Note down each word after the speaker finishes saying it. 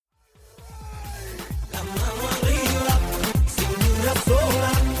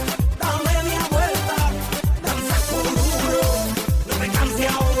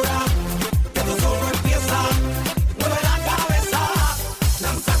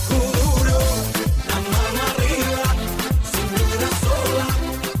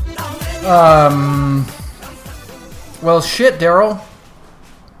Well, shit, Daryl.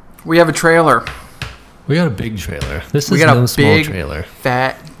 We have a trailer. We got a big trailer. This We is got no a small big, trailer.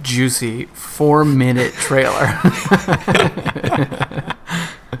 fat, juicy 4-minute trailer.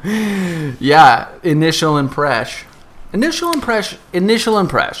 Yeah, initial impression. Just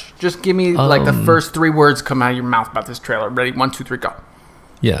give me like the first 3 words come out of your mouth about this trailer. Ready? 1, 2, 3, go.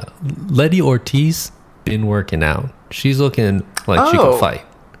 Yeah, Letty Ortiz been working out. She's looking like she could fight.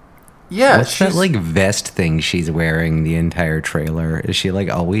 Yeah, What's that like vest thing she's wearing the entire trailer? Is she like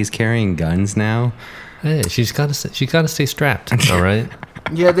always carrying guns now? Hey, she's got to stay strapped. All right.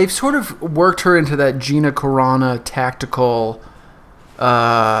 Yeah, they've sort of worked her into that Gina Carano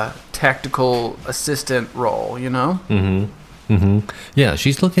tactical assistant role, you know? Yeah,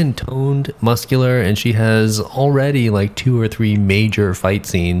 she's looking toned, muscular, and she has already like 2 or 3 major fight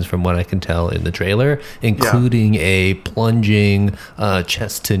scenes from what I can tell in the trailer, including a plunging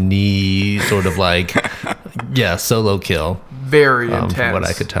chest to knee sort of like solo kill. Very intense. From what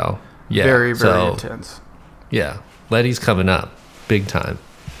I could tell. Yeah. Very, very intense. Yeah. Letty's coming up big time.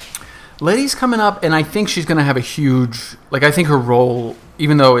 Letty's coming up, and I think she's going to have a huge... Like, I think her role,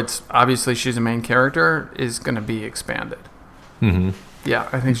 even though it's obviously she's a main character, is going to be expanded. Yeah,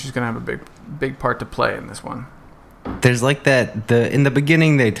 I think she's going to have a big part to play in this one. There's like in the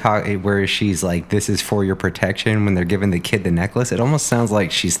beginning they talk where she's like, this is for your protection when they're giving the kid the necklace. It almost sounds like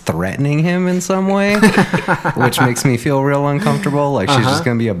she's threatening him in some way, which makes me feel real uncomfortable. Like she's just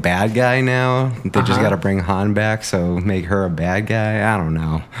going to be a bad guy now. They just got to bring Han back, so make her a bad guy. I don't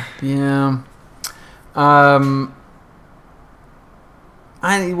know. Yeah.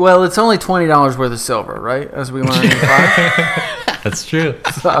 Well, it's only $20 worth of silver, right? As we learned in class. That's true.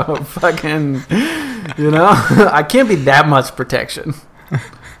 So fucking, I can't be that much protection. You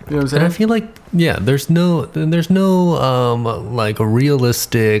know what I'm saying? And I feel like, there's no like a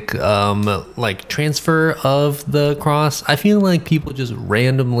realistic like transfer of the cross. I feel like people just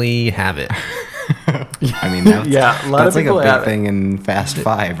randomly have it. I mean, that's a lot of people like a have big thing in Fast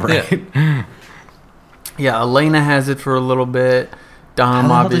 5, right? Yeah, Elena has it for a little bit. Dom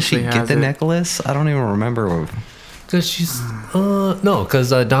obviously has it. How does she get the necklace? I don't even remember. Because she's because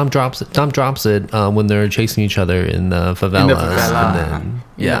Dom drops it when they're chasing each other in the favelas. And then,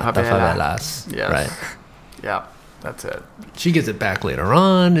 the favelas. Yes. Right. Yeah, that's it. She gets it back later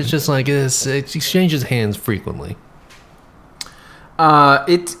on. It's just like it exchanges hands frequently.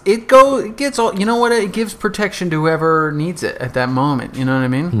 It gets all. You know what? It gives protection to whoever needs it at that moment. You know what I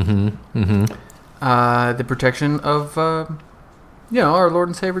mean? The protection of our Lord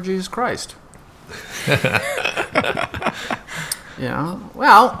and Savior Jesus Christ.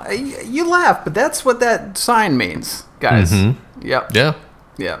 Well, you laugh, but that's what that sign means, guys. Yep.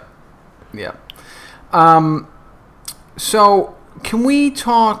 Yeah. So, can we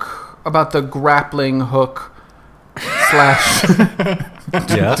talk about the grappling hook slash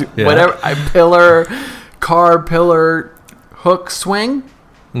whatever car pillar hook swing?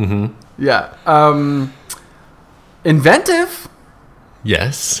 Yeah. Inventive.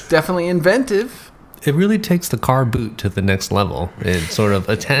 Yes. Definitely inventive. It really takes the car boot to the next level. It sort of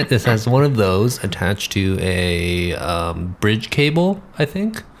it has one of those attached to a bridge cable, I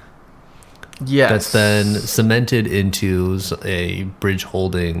think. Yes. That's then cemented into a bridge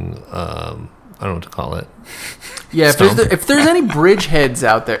holding. I don't know what to call it. Yeah. If there's any bridgeheads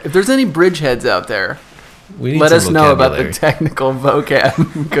out there, let us know about the technical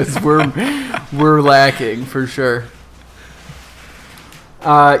vocab because we're lacking for sure.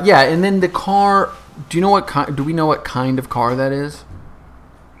 And then the car. Do we know what kind of car that is?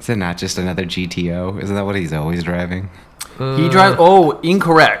 Is it not just another GTO? Isn't that what he's always driving? He drives. Oh,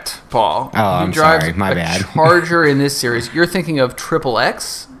 incorrect, Paul. Oh, I'm sorry. My bad. Charger in this series. You're thinking of Triple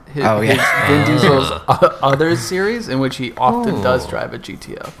X. His Vin Diesel's other series in which he often does drive a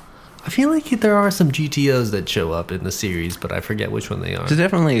GTO. I feel like there are some GTOs that show up in the series, but I forget which one they are. There's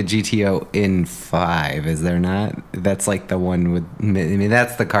definitely a GTO in 5, is there not? That's like the one with... I mean,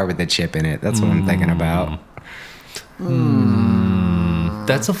 that's the car with the chip in it. That's what I'm thinking about.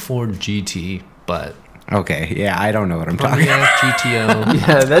 That's a Ford GT, but... Okay, yeah, I don't know what I'm talking about. GTO.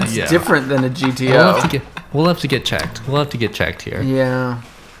 Yeah, that's different than a GTO. We'll have to get checked. We'll have to get checked here. Yeah.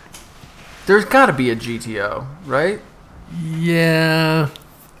 There's got to be a GTO, right? Yeah...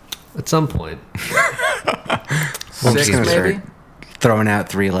 At some point. We're just going to start throwing out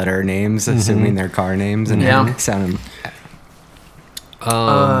 3-letter names, assuming they're car names, and sound them.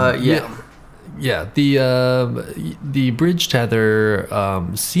 Yeah. The bridge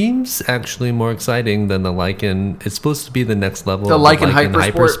tether seems actually more exciting than the Lykan. It's supposed to be the next level. The Lykan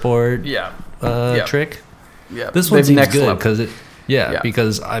Hypersport. Trick. Yeah. This one seems good because Yeah,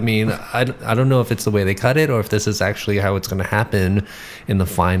 because I mean, I don't know if it's the way they cut it or if this is actually how it's going to happen in the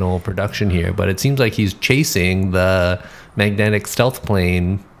final production here, but it seems like he's chasing the magnetic stealth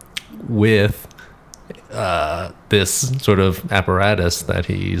plane with this sort of apparatus that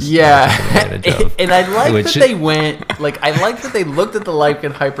he's taking advantage of. And I like that they went, like, I like that they looked at the life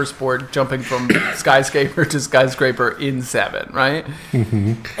in Hypersport jumping from skyscraper to skyscraper in 7, right?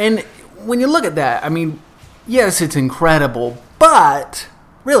 Mm-hmm. And when you look at that, I mean, yes, it's incredible, but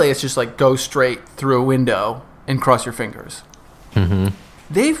really it's just like go straight through a window and cross your fingers. Mm-hmm.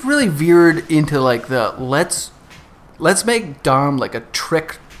 They've really veered into like the let's make Dom like a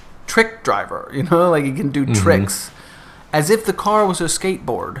trick driver, you know, like he can do tricks as if the car was a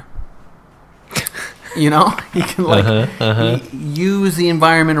skateboard. You know, he can like use the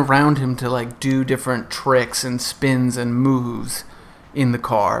environment around him to like do different tricks and spins and moves in the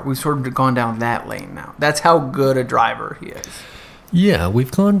car. We've sort of gone down that lane now. That's how good a driver he is. Yeah,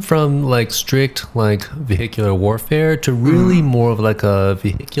 we've gone from like strict like vehicular warfare to really more of like a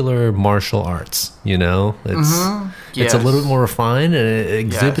vehicular martial arts, you know? It's a little bit more refined, and it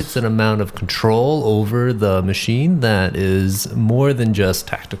exhibits an amount of control over the machine that is more than just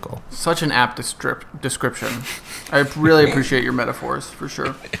tactical. Such an apt description. I really appreciate your metaphors, for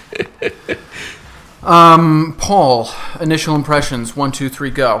sure. Paul, initial impressions, 1, 2, 3,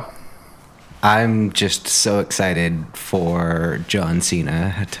 go. I'm just so excited for John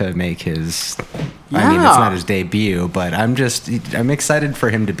Cena to make his... I mean, it's not his debut, but I'm excited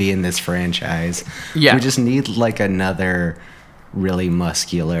for him to be in this franchise. Yeah. We just need, like, another really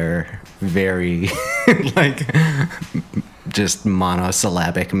muscular, very, like, just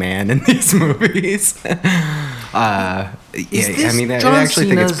monosyllabic man in these movies. I mean, I actually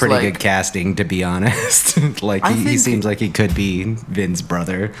think it's pretty good casting, to be honest. Like, he seems like he could be Vin's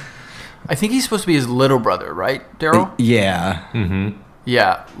brother. I think he's supposed to be his little brother, right, Daryl? Yeah. Mm-hmm.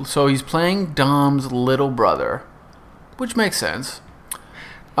 Yeah, so he's playing Dom's little brother, which makes sense.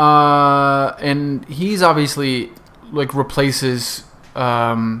 And he's obviously, like, replaces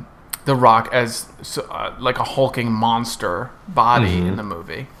The Rock as, like, a hulking monster body in the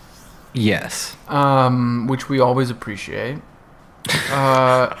movie. Yes. Which we always appreciate.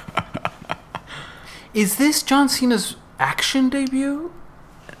 Is this John Cena's action debut?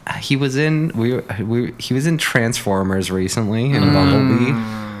 He was in he was in Transformers recently and Bumblebee.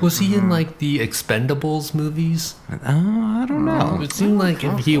 Was he in like the Expendables movies? I don't know. It seemed like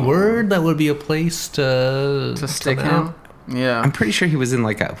if he were, that would be a place to stick him. Yeah, I'm pretty sure he was in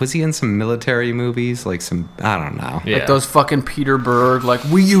was he in some military movies? Like some, I don't know. Like those fucking Peter Berg, like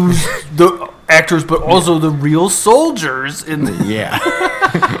we use the actors but also the real soldiers in the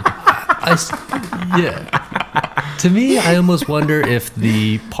To me, I almost wonder if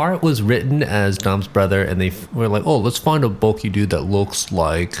the part was written as Dom's brother and they were like, oh, let's find a bulky dude that looks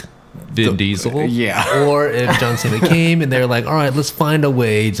like Vin Diesel. Yeah. Or if John Cena came and they're like, all right, let's find a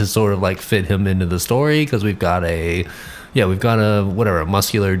way to sort of like fit him into the story because we've got a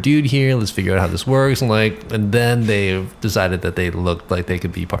muscular dude here. Let's figure out how this works. And then they decided that they looked like they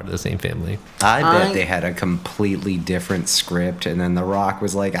could be part of the same family. I bet they had a completely different script, and then The Rock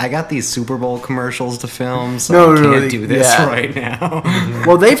was like, I got these Super Bowl commercials to film, so I can't do this right now.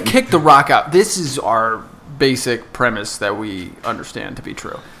 Well, they've kicked The Rock out. This is our basic premise that we understand to be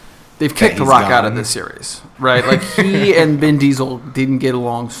true. They've kicked The Rock out of this series, right? Like, he and Vin Diesel didn't get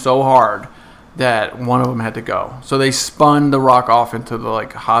along so hard that one of them had to go. So they spun The Rock off into the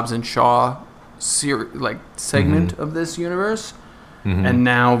like Hobbs and Shaw segment of this universe. Mm-hmm. And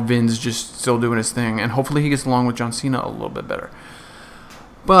now Vin's just still doing his thing, and hopefully he gets along with John Cena a little bit better.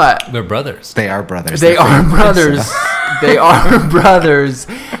 But they're brothers. They are brothers. They are brothers. They are brothers.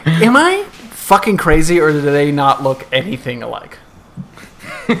 Am I fucking crazy, or do they not look anything alike?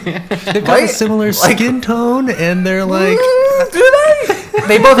 They've got a similar skin tone, and they're like... Do they?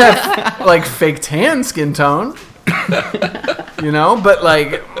 They both have, like, fake tan skin tone. You know? But,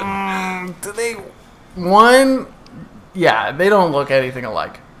 like, do they... One... Yeah, they don't look anything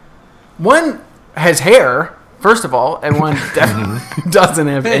alike. One has hair, first of all, and one definitely doesn't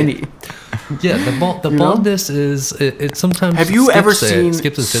have any. Yeah, the baldness is... It sometimes have you ever seen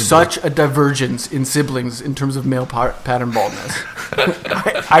such a divergence in siblings in terms of male pattern baldness?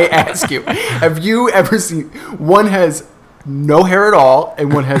 I ask you, have you ever seen... One has no hair at all,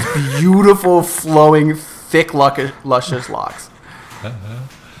 and one has beautiful, flowing, thick, luscious locks.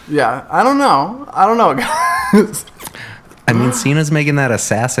 Yeah, I don't know, guys. I mean, Cena's making that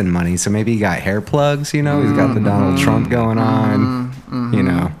assassin money, so maybe he got hair plugs, you know? He's got the Donald Trump going on, you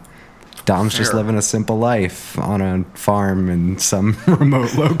know. Dom's just living a simple life on a farm in some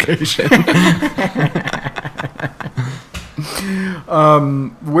remote location.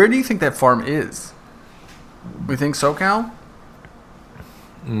 Where do you think that farm is? We think SoCal?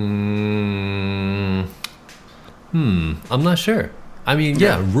 I'm not sure. I mean,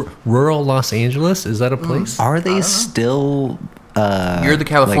 rural Los Angeles, is that a place? Are they still You're the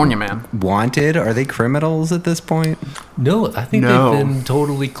California man. wanted? Are they criminals at this point? No, I think No. they've been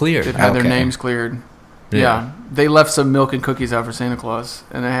totally cleared. They've had their Okay. names cleared. Yeah. Yeah. They left some milk and cookies out for Santa Claus,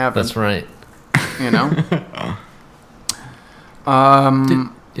 and it happened. That's right. You know?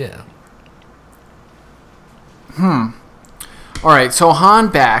 Yeah. All right, so Han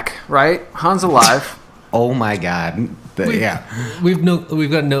back, right? Han's alive. Oh my god. We've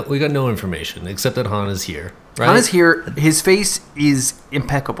got no information except that Han is here. Right? Han is here. His face is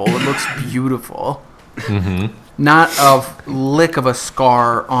impeccable. It looks beautiful. Not a lick of a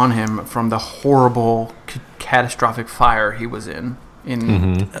scar on him from the horrible, catastrophic fire he was in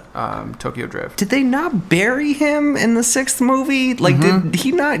Tokyo Drift. Did they not bury him in the 6th movie? Like, did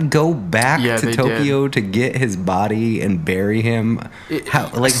he not go back Yeah, to they Tokyo to get his body and bury him?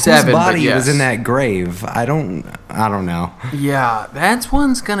 Whose 7, but body yes. was in that grave? I don't know. Yeah, that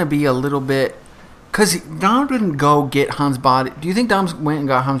one's gonna be a little bit. Because Dom didn't go get Han's body. Do you think Dom went and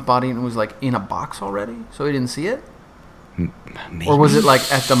got Han's body and it was like in a box already? So he didn't see it? Maybe. Or was it like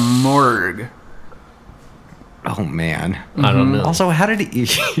at the morgue? Oh man. I don't know. Also, how did he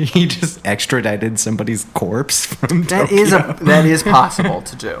just extradited somebody's corpse from Tokyo? That is possible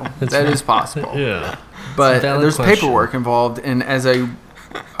to do. That is possible. Yeah. But It's a valid there's question. paperwork involved, and as a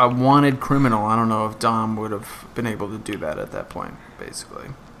wanted criminal, I don't know if Dom would have been able to do that at that point, basically.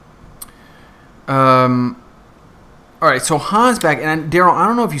 All right, so Han's back, and Daryl, I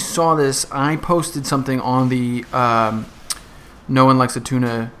don't know if you saw this. I posted something on the No One Likes a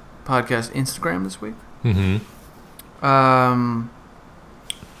Tuna podcast Instagram this week.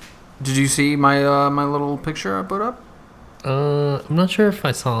 Did you see my my little picture I put up? I'm not sure if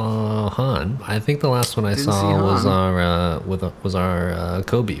I saw Han. I think the last one I Didn't saw see was Han. our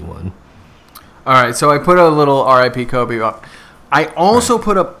Kobe one. All right, so I put a little RIP Kobe up. I also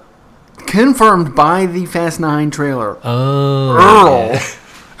put up, confirmed by the Fast 9 trailer, Oh,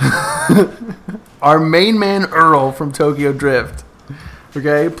 Earl, our main man Earl from Tokyo Drift,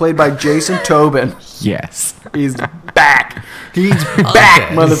 okay, played by Jason Tobin. Yes. He's back. He's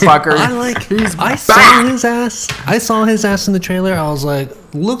back, motherfucker. He's I back. saw his ass. I saw his ass in the trailer. I was like,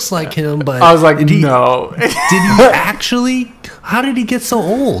 looks like him, but I was like, did he no. actually? How did he get so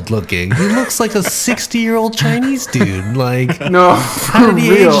old looking? He looks like a 60-year-old Chinese dude. Like, No, how for did he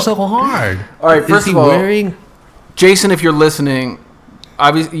real. age so hard? All right, first Is he of all, wearing? Jason, if you're listening,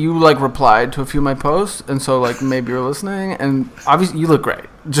 obviously you like replied to a few of my posts, and so like maybe you're listening, and obviously you look great.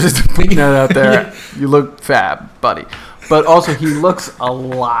 Just putting that out there, you look fab, buddy. But also, he looks a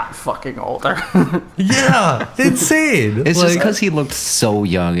lot fucking older. Yeah, insane. It's just Like, because he looked so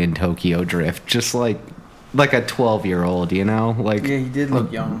young in Tokyo Drift, just like a 12-year-old, you know? Like, Yeah, he did look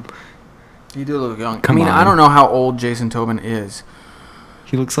young. He did look young. Come I mean, I on. don't know how old Jason Tobin is.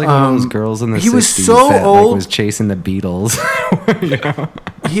 he looks like one of those girls in the he 60s was so that old. like, was chasing the Beatles. You know?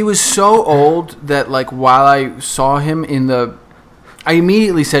 He was so old that, like, while I saw him in the... I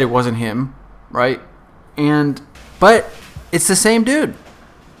immediately said it wasn't him, right? But it's the same dude.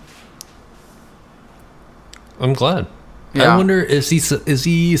 I'm glad. Yeah. I wonder, is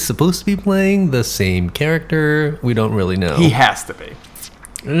he supposed to be playing the same character? We don't really know. He has to be.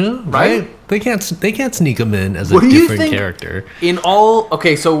 Yeah, Right? They can't sneak him in as a What do you different think- character. In all...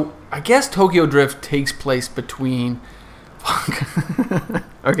 Okay, so I guess Tokyo Drift takes place between...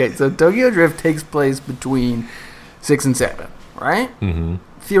 Okay, so Tokyo Drift takes place between 6 and 7, right? Mm-hmm.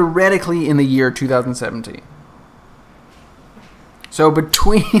 Theoretically in the year 2017. So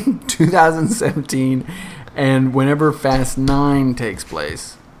between 2017 and whenever Fast 9 takes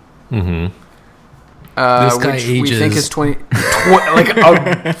place, Mm-hmm. This guy which we think ages- is like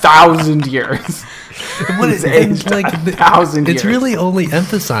 1,000 years. What is aged like? 1,000 It's years. really only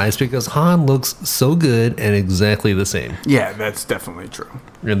emphasized because Han looks so good and exactly the same, Yeah, that's definitely true.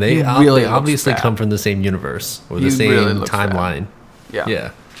 and they He really they looks obviously fat. come from the same universe or the He same really looks fat. timeline. Yeah.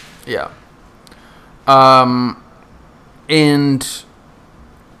 Yeah. Yeah. And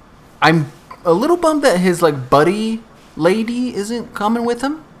I'm a little bummed that his like buddy lady isn't coming with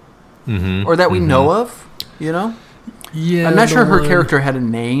him, Mm-hmm. or that we know of. You know, Yeah. I'm not the sure her one- character had a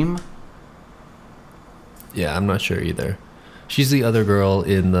name. Yeah, I'm not sure either. She's the other girl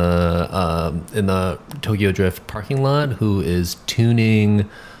in the Tokyo Drift parking lot who is tuning,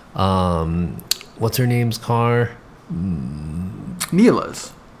 what's her name's car?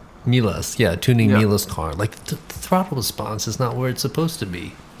 Neela's. Mila's, yeah, tuning Yeah. Mila's car. Like the throttle response is not where it's supposed to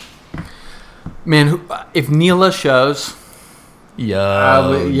be. Man, if Neela shows,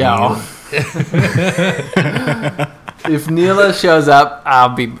 Yo, yeah. If Neela shows up,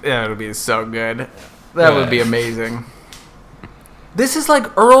 it'll be so good. That would be amazing. This is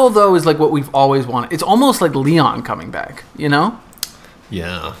like Earl, though, is like what we've always wanted. It's almost like Leon coming back, you know?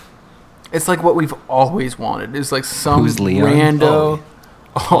 Yeah. It's like what we've always wanted. It's like some Who's Leon? rando.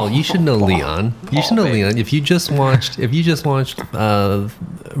 Oh, you should know Leon. You should know Leon. If you just watched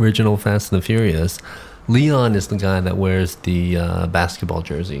original Fast and the Furious, Leon is the guy that wears the basketball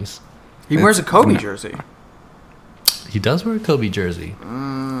jerseys. He wears a Kobe jersey. He does wear a Kobe jersey.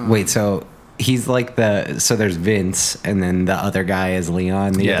 Wait, so he's like so there's Vince, and then the other guy is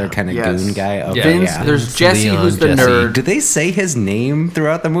Leon, the other kind of goon guy. Okay, Vince, there's Jesse, Leon, who's the Jesse. nerd. Do they say his name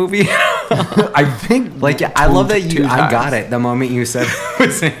throughout the movie? I think Like, I love that two I got times. it the moment you said it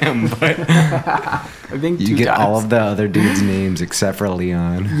was him, but I think you two get all times. of the other dudes' names except for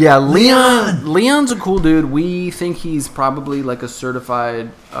Leon. Yeah, Leon's a cool dude. We think he's probably like a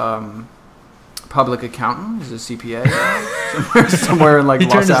certified public accountant. He's a CPA somewhere in like He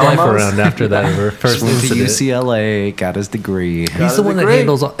Los turned his life Alamos. around after that first Went to incident. UCLA, got his degree. He's the one that degree.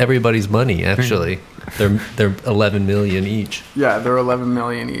 handles everybody's money. Actually, they're 11 million each. Yeah, they're 11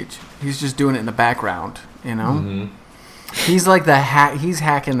 million each. He's just doing it in the background, you know. Mm-hmm. He's like he's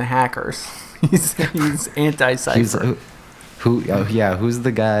hacking the hackers. He's anti-cypher. He's who's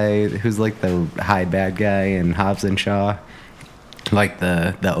the guy who's like the high bad guy in Hobbs and Shaw, like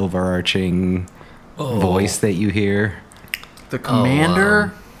the overarching voice that you hear, the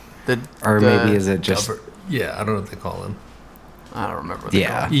commander. maybe is it just Yeah, I don't know what they call him. I don't remember. What they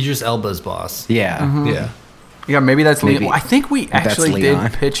call him. Idris Elba's boss. yeah. Yeah. Yeah, maybe that's Maybe. Leon. Well, I think we actually Leon.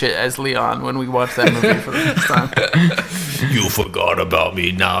 did pitch it as Leon when we watched that movie for the first time. You forgot about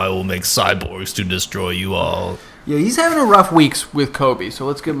me. Now I will make cyborgs to destroy you all. Yeah, he's having a rough weeks with Kobe, so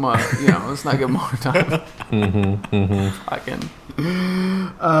let's give him let's not give him more time. Fucking.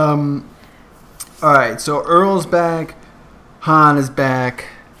 All right, so Earl's back, Han is back,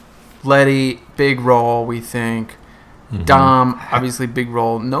 Letty, big role, we think. Dom, obviously big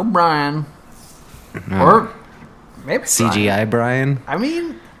role. No Brian. Or maybe CGI Brian. I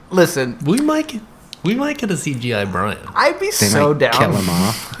mean, listen, We might get a CGI Brian. I'd be They so might down. kill him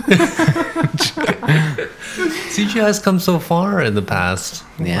off. CGI's come so far in the past.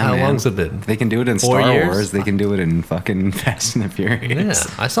 Yeah, How man. long's it been? They can do it in 4 Star years? Wars. They can do it in fucking Fast and the Yeah,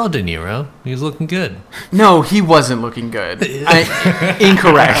 Furious. I saw De Niro. He was looking good. No, he wasn't looking good.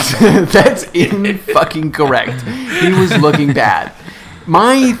 Incorrect. That's fucking correct. He was looking bad.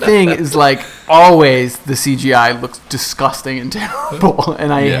 My thing is like always the CGI looks disgusting and terrible,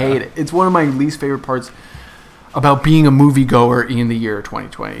 and I hate it. It's one of my least favorite parts about being a moviegoer in the year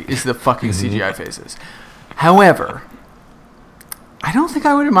 2020 is the fucking CGI faces. However, I don't think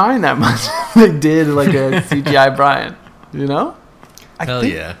I would mind that much if they did like a CGI Brian. You know? Hell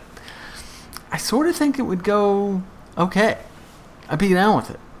yeah. I sort of think it would go okay. I'd be down with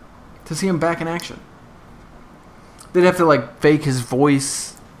it to see him back in action. They'd have to like fake his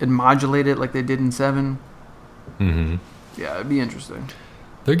voice and modulate it like they did in 7. Mm-hmm. Yeah, it'd be interesting.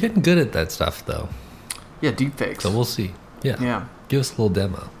 They're getting good at that stuff, though. Yeah, deep fakes. So we'll see. Yeah. Yeah. Give us a little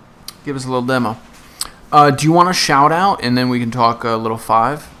demo. Give us a little demo. Do you want to shout out and then we can talk a little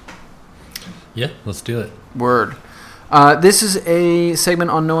 5? Yeah, let's do it. Word. This is a segment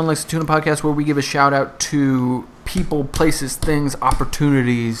on No One Likes to Tuna podcast where we give a shout out to people, places, things,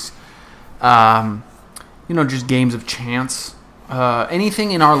 opportunities, just games of chance.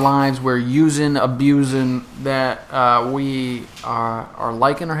 Anything in our lives we're using, abusing that we are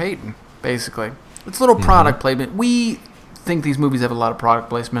liking or hating, basically. It's a little product placement. We think these movies have a lot of product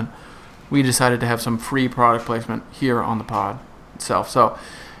placement. We decided to have some free product placement here on the pod itself. So,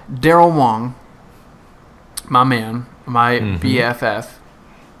 Daryl Wong, my man, my BFF.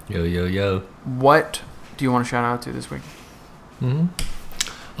 Yo, yo, yo. What do you want to shout out to this week?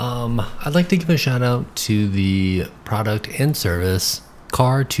 I'd like to give a shout out to the product and service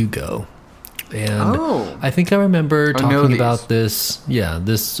Car2Go. And I think I remember talking about this,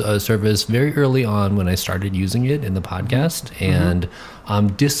 service very early on when I started using it in the podcast. And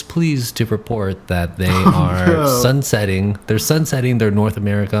I'm displeased to report that they are sunsetting. They're sunsetting their North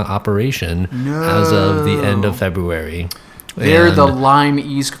America operation as of the end of February. They're the Lime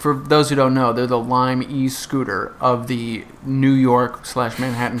E. For those who don't know, they're the Lime E scooter of the New York /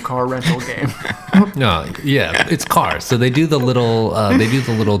 Manhattan car rental game. No, yeah, it's cars. So they do the little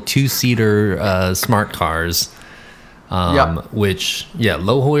 2-seater smart cars, which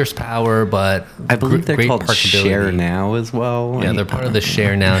low horsepower, but I believe they're great called parkability. Share Now as well. Yeah, they're part of the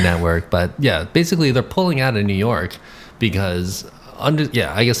Share Now network. But yeah, basically they're pulling out of New York because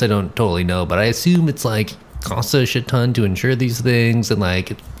I guess I don't totally know, but I assume it's like costs a shit ton to insure these things, and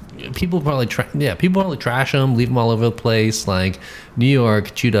like people probably trash them, leave them all over the place. Like New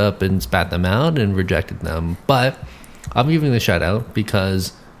York chewed up and spat them out and rejected them. But I'm giving them a shout out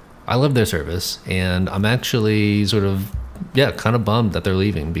because I love their service, and I'm actually sort of kind of bummed that they're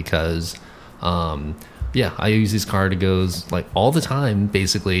leaving because I use these Car2Gos like all the time,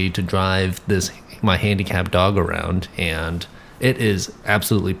 basically, to drive my handicapped dog around, and it is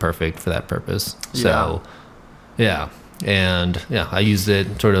absolutely perfect for that purpose. So, I used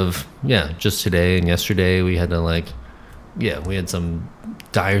it sort of just today and yesterday. We had to we had some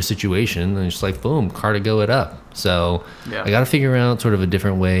dire situation, and just like boom, Car2Go it up. So I got to figure out sort of a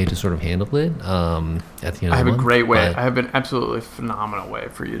different way to sort of handle it. At the end, I have a great way. I have an absolutely phenomenal way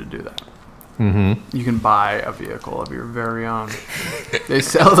for you to do that. Mm-hmm. You can buy a vehicle of your very own. They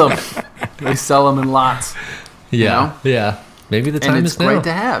sell them. They sell them in lots. Yeah, Maybe the time is now. And it's great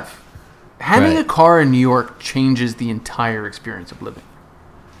to have. Having a car in New York changes the entire experience of living.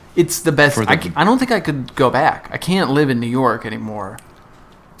 It's the best. I don't think I could go back. I can't live in New York anymore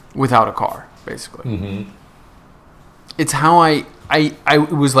without a car, basically. Mm-hmm. It's how it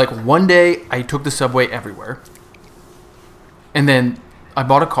was like one day I took the subway everywhere. And then I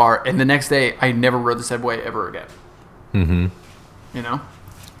bought a car, and the next day I never rode the subway ever again. Mm-hmm. You know?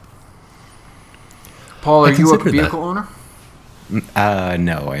 Paul, are you a vehicle owner?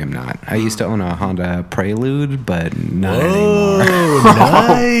 No, I am not. I used to own a Honda Prelude, but not anymore.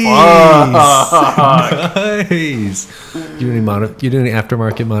 Nice. You do any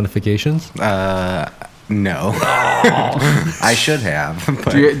aftermarket modifications? No. I should have.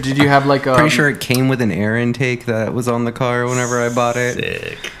 But Did you have like a... Pretty sure it came with an air intake that was on the car whenever I bought it.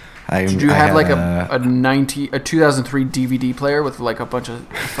 Sick. Did you have like a 2003 DVD player with like a bunch of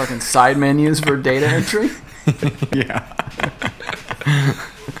fucking side menus for data entry? Yeah.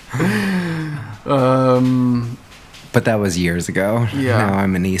 But that was years ago. Yeah. Now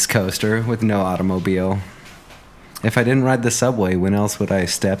I'm an East Coaster with no automobile. If I didn't ride the subway, when else would I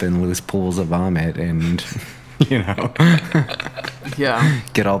step in loose pools of vomit and, get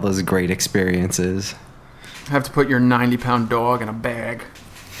all those great experiences? Have to put your 90-pound dog in a bag.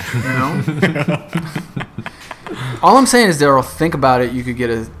 You know? All I'm saying is, Daryl, think about it. You could get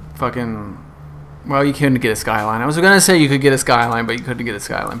a fucking... Well, you couldn't get a Skyline. I was going to say you could get a Skyline, but you couldn't get a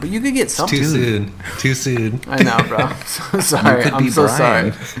Skyline. But you could get something. Too soon. I know, bro. I'm so sorry. I'm so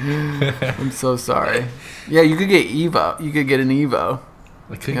sorry. I'm so sorry. Yeah, you could get Evo. You could get an Evo.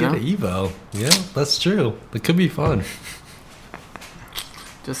 I could get an Evo. Yeah, that's true. It could be fun.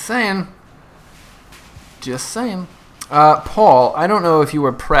 Just saying. Paul, I don't know if you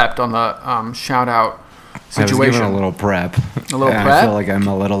were prepped on the shout-out situation. I was given a little prep. I feel like I'm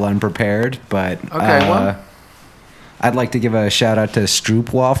a little unprepared, but I'd like to give a shout-out to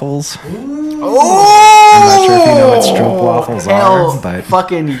Stroop Waffles. Oh! I'm not sure if you know what Stroop Waffles are, but...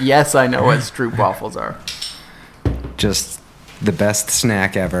 fucking yes, I know what Stroop Waffles are. Just the best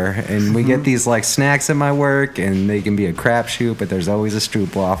snack ever. And we get these like snacks at my work, and they can be a crapshoot, but there's always a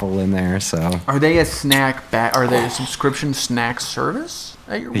Stroop Waffle in there. So are they a are they a subscription snack service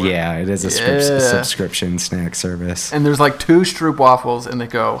at your work? Yeah, it is a subscription snack service. And there's like 2 Stroop Waffles, and they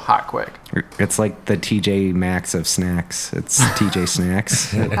go hot quick. It's like the TJ Maxx of snacks. It's TJ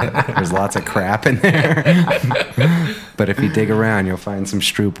Snacks. There's lots of crap in there. But if you dig around, you'll find some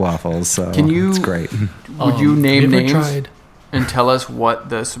Stroop Waffles. So it's great. Would you name names? And tell us what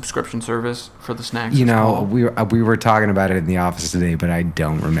the subscription service for the snacks is called. we were talking about it in the office today, but I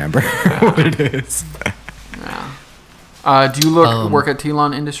don't remember what it is. Yeah. Do you work at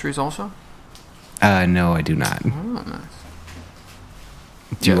Telon Industries also? No, I do not. Oh, nice.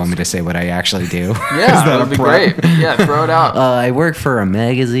 Do you want me to say what I actually do? Yeah, that would be great. Yeah, throw it out. I work for a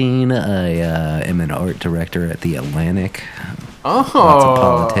magazine. I am an art director at The Atlantic. Oh. Lots of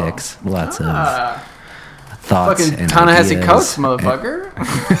politics. Lots of... thoughts fucking and Ta-Nehisi ideas. Coates, motherfucker.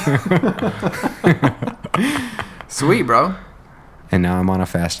 Sweet, bro. And now I'm on a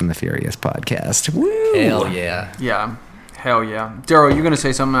Fast and the Furious podcast. Woo! Hell yeah. Yeah. Hell yeah. Daryl, you're going to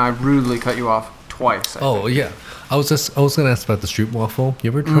say something. I rudely cut you off twice. Yeah. I was going to ask about the Stroop Waffle.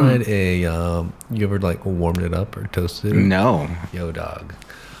 You ever tried you ever like warmed it up or toasted it? No. Yo, dog.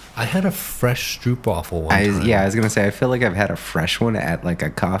 I had a fresh Stroop Waffle one time. Yeah, I was going to say, I feel like I've had a fresh one at like a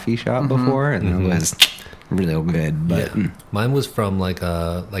coffee shop before, and it was real good. But mine was from like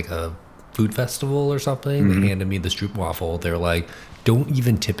a food festival or something. They handed me the Stroop Waffle. They're like, don't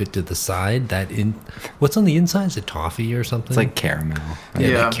even tip it to the side. What's on the inside? Is it toffee or something? It's like caramel.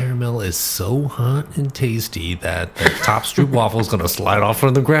 Yeah, that caramel is so hot and tasty that the top Stroop Waffle is going to slide off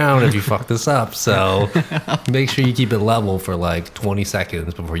from the ground if you fuck this up. So make sure you keep it level for like 20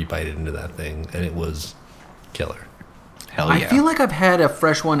 seconds before you bite it into that thing. And it was killer. Hell yeah. I feel like I've had a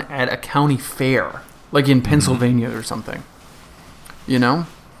fresh one at a county fair, like in Pennsylvania or something. You know?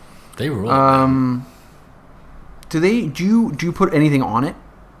 They roll. Do you put anything on it?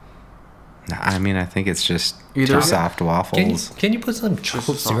 I mean, I think it's just Either? two soft waffles. Can you put some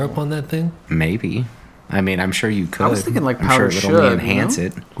chocolate syrup on that thing? Maybe. I mean, I'm sure you could. I was thinking like I'm powdered sure it would only sugar, enhance you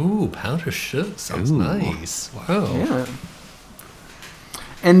it. Ooh, powdered sugar sounds Ooh. nice. Wow. Yeah.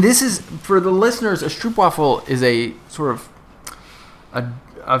 And this is, for the listeners, a stroopwafel is a sort of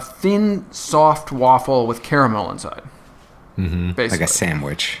a thin, soft waffle with caramel inside. Mm-hmm. Basically. Like a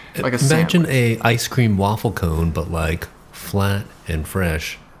sandwich. Like a Imagine sandwich. a ice cream waffle cone, but like flat and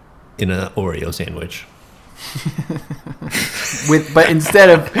fresh in an Oreo sandwich. But instead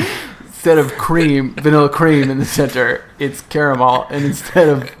of cream, vanilla cream in the center, it's caramel, and instead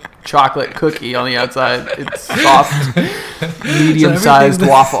of chocolate cookie on the outside, it's soft, medium-sized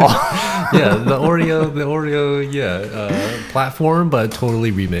waffle. Yeah, the Oreo, platform, but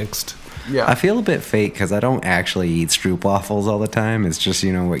totally remixed. Yeah, I feel a bit fake because I don't actually eat stroop waffles all the time. It's just,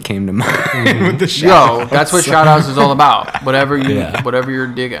 what came to mind with the shout. that's what Shout Outs is all about. Whatever Yeah. whatever you're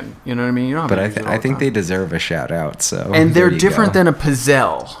digging, you know what I mean. You don't have But to I, use it all I the think time. they deserve a shout out. So And they're there you different go. than a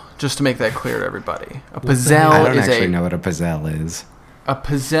pizzelle. Just to make that clear to everybody, a I pizzelle don't is actually know what a pizzelle is. a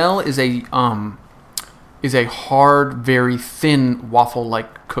pizzelle is a hard, very thin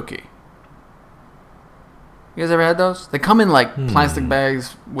waffle-like cookie. You guys ever had those? They come in like plastic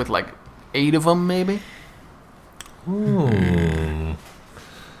bags with like 8 of them, maybe. I'm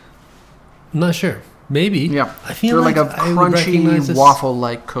not sure. Maybe. Yeah, I feel they're like a I would recognize crunchy this-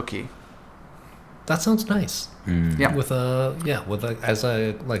 waffle-like cookie. That sounds nice. Yeah, With as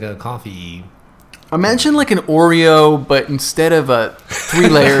a coffee. imagine like an Oreo, but instead of a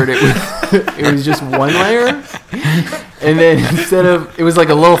 3-layered, it was just 1 layer, and then it was like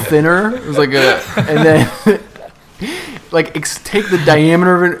a little thinner. It was like and then like take the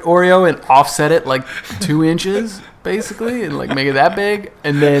diameter of an Oreo and offset it like 2 inches, basically, and like make it that big,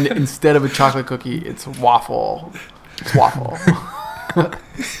 and then instead of a chocolate cookie, it's waffle. It's waffle.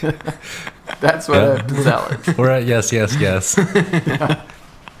 That's what a pizzelle is. All right. Yes.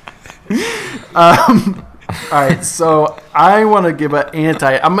 All right, so I want to give an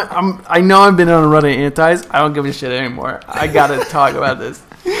anti. I know I've been on a run of antis. I don't give a shit anymore. I gotta talk about this.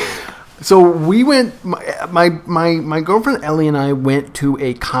 So we went. My girlfriend Ellie and I went to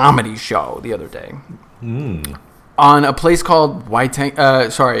a comedy show the other day on a place called it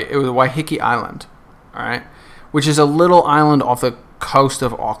was Waiheke Island. All right, which is a little island off the coast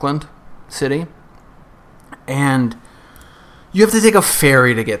of Auckland City, and you have to take a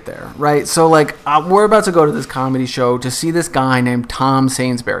ferry to get there, right? So, we're about to go to this comedy show to see this guy named Tom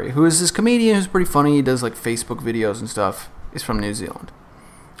Sainsbury, who is this comedian who's pretty funny. He does, Facebook videos and stuff. He's from New Zealand.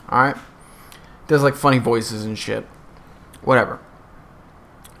 All right? Does, funny voices and shit. Whatever.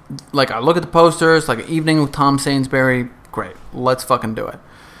 I look at the posters, an evening with Tom Sainsbury. Great. Let's fucking do it.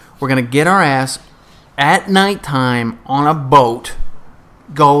 We're going to get our ass at nighttime on a boat,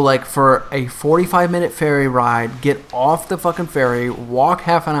 go for a 45-minute ferry ride, get off the fucking ferry, walk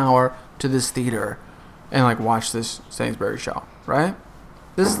half an hour to this theater, and watch this Sainsbury show, right?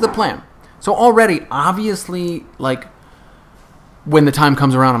 This is the plan. So already, obviously, when the time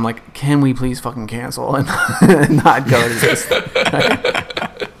comes around, I'm like, can we please fucking cancel and not go to this thing, right?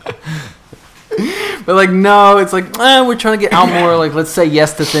 But no, it's we're trying to get out more, let's say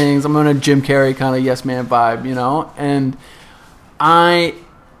yes to things. I'm on a Jim Carrey kind of yes man vibe, and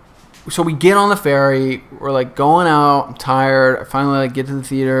so we get on the ferry, we're going out, I'm tired, I finally get to the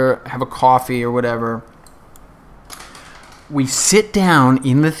theater, have a coffee or whatever. We sit down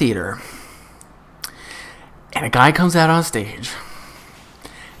in the theater, and a guy comes out on stage,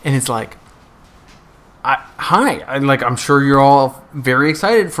 and it's hi, I'm sure you're all very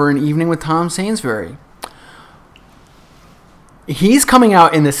excited for an evening with Tom Sainsbury. He's coming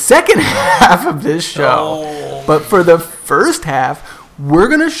out in the second half of this show, but for the first half, we're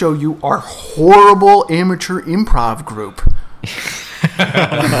going to show you our horrible amateur improv group.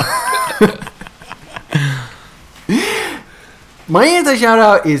 My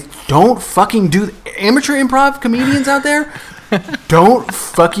anti-shout-out is don't fucking do... Amateur improv comedians out there, don't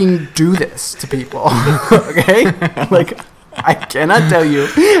fucking do this to people. Okay? I cannot tell you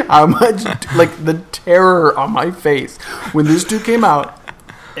how much... the terror on my face when this dude came out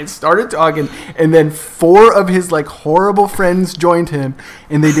and started talking, and then 4 of his horrible friends joined him,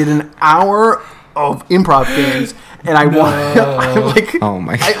 and they did an hour of improv games, and I oh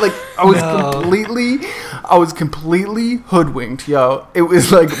my God. I was completely hoodwinked, yo. It was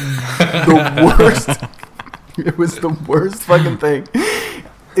the worst. It was the worst fucking thing.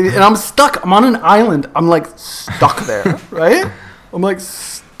 and I'm stuck. I'm on an island. I'm like stuck there, right? I'm like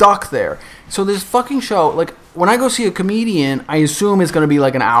stuck there. So this fucking show, like when I go see a comedian, I assume it's going to be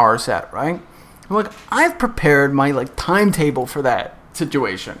like an hour set, right? I'm like, I've prepared my like timetable for that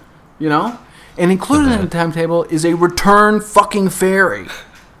situation, you know? And included in the timetable is a return fucking ferry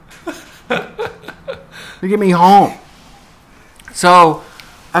to get me home. So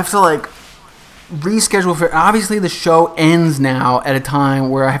I have to like reschedule for. Obviously, the show ends now at a time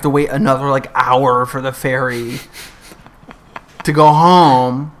where I have to wait another like hour for the ferry to go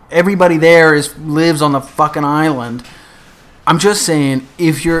home. Everybody there lives on the fucking island. I'm just saying,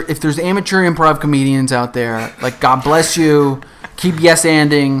 if there's amateur improv comedians out there, like God bless you. Keep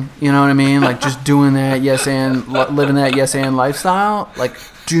yes-anding, you know what I mean? Like, just doing that yes-and, living that yes-and lifestyle. Like,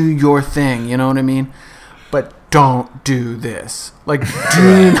 do your thing, you know what I mean? But don't do this. Like,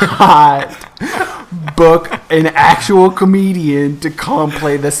 do not book an actual comedian to come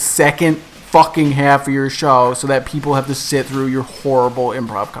play the second fucking half of your show so that people have to sit through your horrible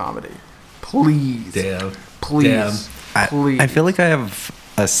improv comedy. Please. Damn. Please. Please. I feel like I have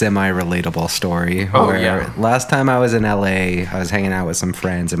a semi-relatable story where last time I was in LA, I was hanging out with some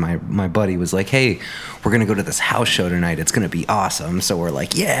friends, and my buddy was like, hey, we're gonna go to this house show tonight, it's gonna be awesome. So we're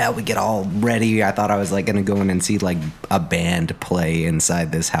like, yeah, we get all ready. I thought I was like gonna go in and see like a band play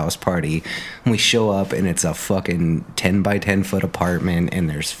inside this house party, and we show up and it's a fucking 10 by 10 foot apartment and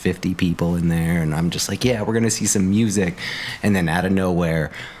there's 50 people in there, and I'm just like, yeah, we're gonna see some music. And then out of nowhere,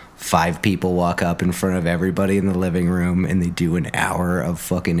 5 people walk up in front of everybody in the living room and they do an hour of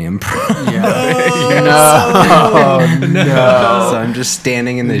fucking improv. Yeah. No. So I'm just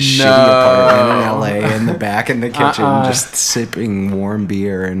standing in this shitty apartment in LA in the back in the kitchen, just sipping warm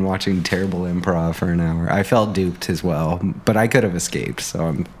beer and watching terrible improv for an hour. I felt duped as well, but I could have escaped.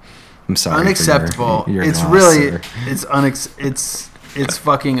 So I'm sorry. Unacceptable. For your It's loss, really sir. it's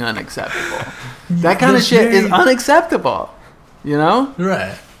fucking unacceptable. That kind of shit is unacceptable. You know?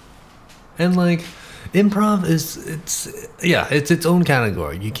 Right. And like improv it's its own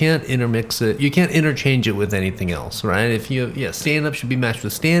category. You can't intermix it. You can't interchange it with anything else, right? If stand up should be matched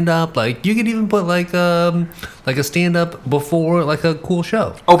with stand up. Like you could even put like a stand up before like a cool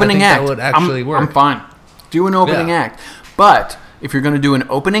show. Opening act. That would actually work. I'm fine. Do an opening act. But if you're going to do an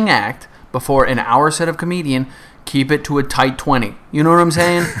opening act before an hour set of comedian, keep it to a tight 20. You know what I'm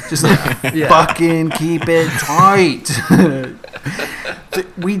saying? Just like fucking keep it tight.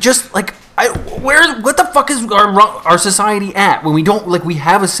 We just like what the fuck is our society at when we don't like we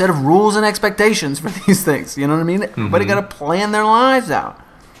have a set of rules and expectations for these things? You know what I mean? Everybody got to plan their lives out.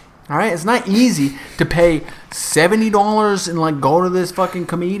 All right, it's not easy to pay $70 and like go to this fucking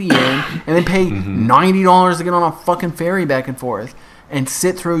comedian and then pay $90 to get on a fucking ferry back and forth and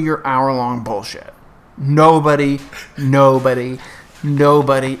sit through your hour-long bullshit. Nobody, fucking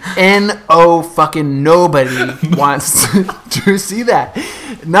nobody wants to see that.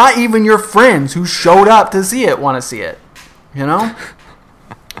 Not even your friends who showed up to see it want to see it. You know?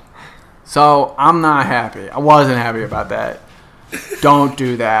 So, I'm not happy. I wasn't happy about that. Don't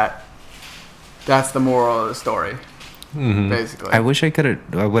do that. That's the moral of the story. Basically. I wish I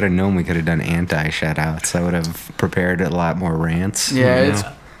would have known we could have done anti-shout-outs. I would have prepared a lot more rants.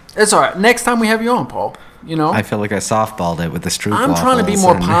 Yeah, it's all right. Next time we have you on, Paul. You know, I feel like I softballed it with the Stroop I'm trying to be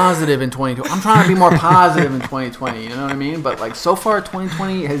more positive in 2020. I'm trying to be more positive in 2020. You know what I mean? But like so far,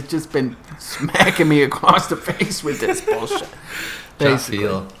 2020 has just been smacking me across the face with this bullshit.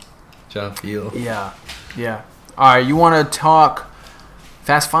 Basically. John Feel. Yeah. All right, you want to talk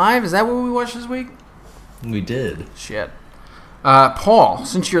Fast 5? Is that what we watched this week? We did. Shit. Paul,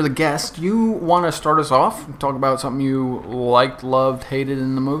 since you're the guest, you want to start us off and talk about something you liked, loved, hated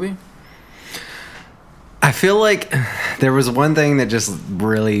in the movie? I feel like there was one thing that just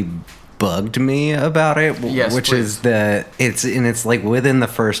really bugged me about it, which please. Is it's like within the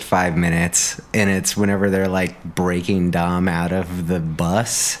first 5 minutes, and it's whenever they're like breaking Dom out of the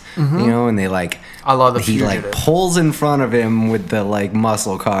bus, you know, and they like I love the he fugitive. like pulls in front of him with the like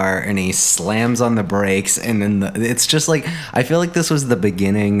muscle car, and he slams on the brakes, and then it's just like I feel like this was the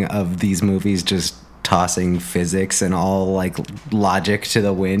beginning of these movies just tossing physics and all like logic to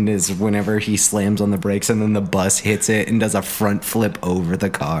the wind is whenever he slams on the brakes and then the bus hits it and does a front flip over the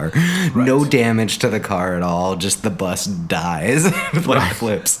car. Right. No damage to the car at all, just the bus dies. Like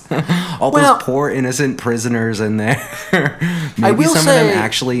flips. All those poor innocent prisoners in there. Maybe some of them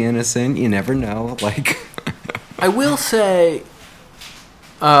actually innocent, you never know. Like I will say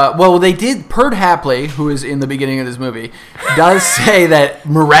they did. Perd Hapley, who is in the beginning of this movie, does say that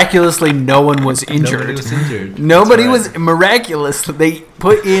miraculously no one was injured. Nobody was miraculous. They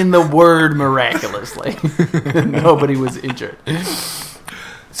put in the word miraculously. Nobody was injured.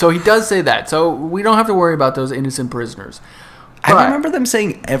 So he does say that. So we don't have to worry about those innocent prisoners. I remember them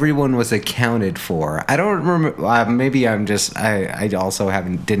saying everyone was accounted for. I don't remember. Maybe I'm just. I also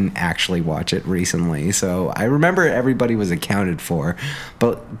didn't actually watch it recently, so I remember everybody was accounted for.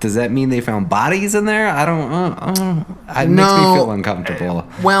 But does that mean they found bodies in there? I don't. It makes me feel uncomfortable.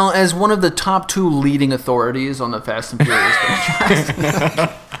 Well, as one of the top 2 leading authorities on the Fast and Furious franchise,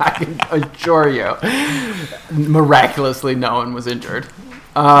 I can assure you, miraculously, no one was injured.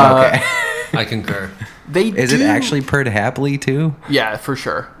 Okay. I concur. Is it actually purred happily too? Yeah, for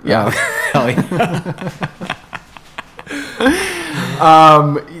sure. Yeah. Oh, hell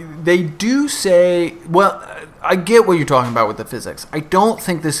yeah. They do say, well, I get what you're talking about with the physics. I don't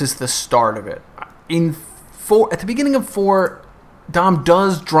think this is the start of it. At the beginning of 4, Dom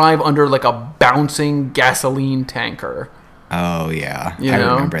does drive under like a bouncing gasoline tanker. Oh yeah, I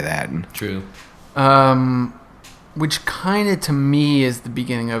remember that. True. Which kind of, to me, is the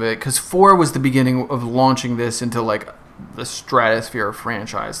beginning of it. Because 4 was the beginning of launching this into, like, the stratosphere of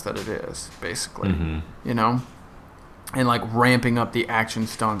franchise that it is, basically. Mm-hmm. You know? And, like, ramping up the action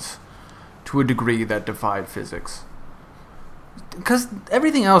stunts to a degree that defied physics. Because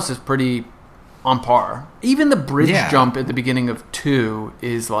everything else is pretty on par. Even the bridge jump at the beginning of 2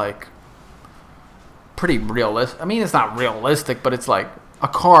 is, like, pretty realistic. I mean, it's not realistic, but it's, like, a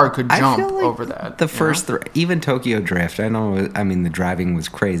car could jump over that. The first 3, even Tokyo Drift, I know, I mean, the driving was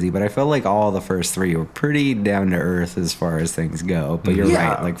crazy, but I felt like all the first 3 were pretty down to earth as far as things go. But you're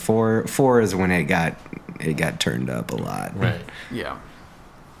right, like 4 is when it got turned up a lot. Right. Yeah.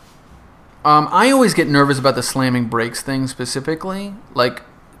 I always get nervous about the slamming brakes thing specifically. Like,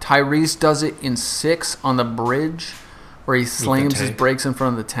 Tyrese does it in 6 on the bridge, where he slams his brakes in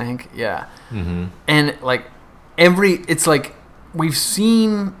front of the tank. Yeah. Mm-hmm. And, like, it's like, we've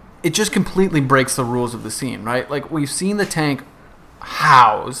seen, it just completely breaks the rules of the scene, right? Like, we've seen the tank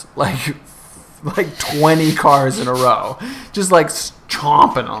house, like 20 cars in a row, just, like,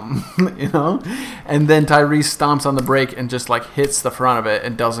 chomping them, you know? And then Tyrese stomps on the brake and just, like, hits the front of it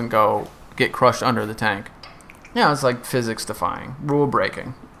and doesn't get crushed under the tank. Yeah, it's, like, physics-defying,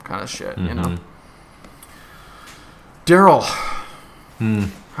 rule-breaking kind of shit, you know? Daryl,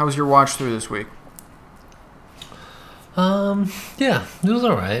 how was your watch through this week? Yeah, it was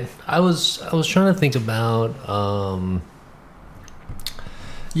all right. I was trying to think about I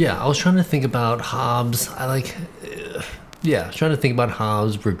was trying to think about Hobbs. Trying to think about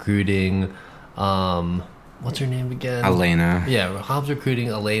Hobbs recruiting what's her name again? Elena. Yeah, Hobbs recruiting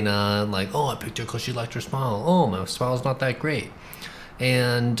Elena, and like, oh, I picked her because she liked her smile. Oh, my smile's not that great.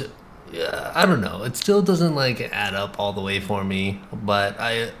 And I don't know. It still doesn't like add up all the way for me, but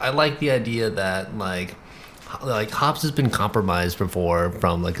I like the idea that like Hobbs has been compromised before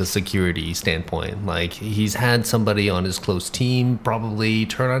from like a security standpoint. Like he's had somebody on his close team probably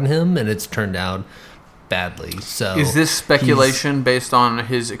turn on him, and it's turned out badly. So is this speculation based on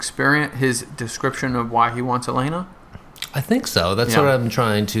his experience, his description of why he wants Elena? I think so. That's what I'm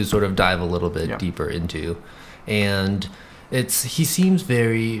trying to sort of dive a little bit deeper into. And he seems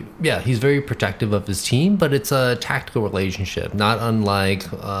he's very protective of his team, but it's a tactical relationship, not unlike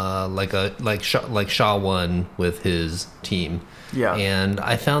Shaw won with his team. Yeah. And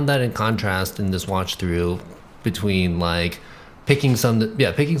I found that in contrast in this watch through between like picking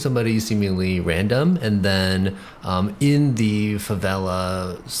somebody seemingly random, and then in the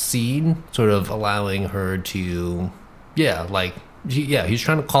favela scene, sort of allowing her to he's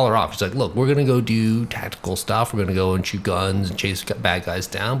trying to call her off. He's like, look, we're going to go do tactical stuff. We're going to go and shoot guns and chase bad guys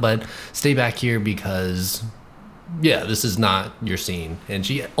down, but stay back here because, this is not your scene. And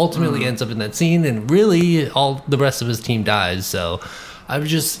she ultimately ends up in that scene, and really all the rest of his team dies. So I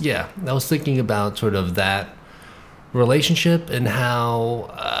was I was thinking about sort of that relationship and how,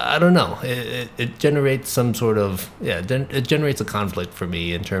 I don't know, it generates some sort of, it generates a conflict for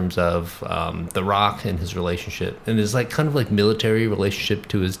me in terms of The Rock and his relationship, and his like kind of like military relationship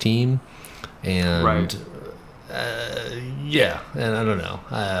to his team, and and I don't know,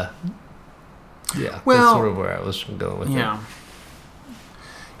 that's sort of where I was going with it.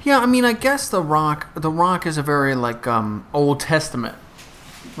 Yeah, I mean, I guess The Rock is a very like Old Testament,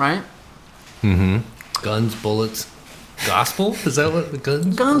 right? Mm-hmm. Guns, bullets, gospel? Is that what the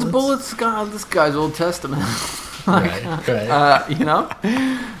guns, bullets? God, this guy's Old Testament. Right. I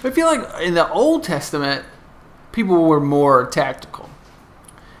feel like in the Old Testament, people were more tactical.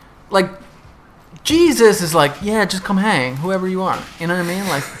 Like, Jesus is like, just come hang, whoever you are. You know what I mean?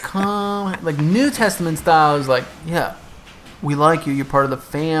 Like, come. Like, New Testament style is like, we like you, you're part of the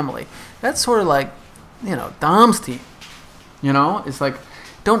family. That's sort of like, Dom's team. It's like,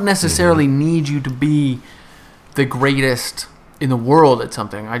 don't necessarily need you to be the greatest in the world at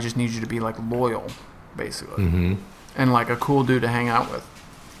something. I just need you to be like loyal, basically, and like a cool dude to hang out with.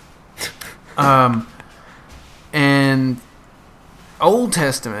 And Old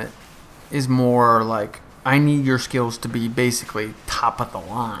Testament is more like, I need your skills to be basically top of the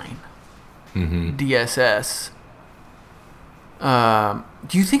line. DSS.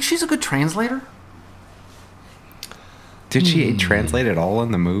 Do you think she's a good translator? Did she translate it all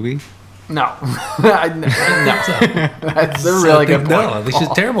in the movie? No. No. That's a really good point. No, I think she's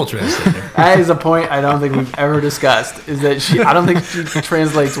a terrible translator. That is a point I don't think we've ever discussed. Is that I don't think she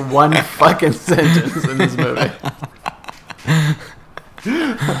translates one fucking sentence in this movie.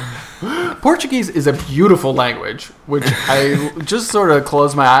 Portuguese is a beautiful language, which I just sort of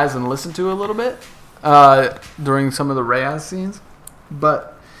close my eyes and listen to a little bit during some of the Reyes scenes.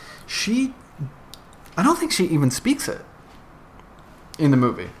 But I don't think she even speaks it in the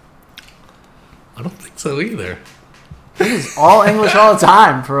movie. I don't think so either. It is all English all the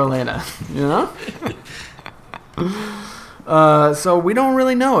time for Elena, you know? So we don't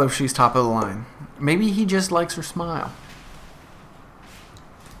really know if she's top of the line. Maybe he just likes her smile.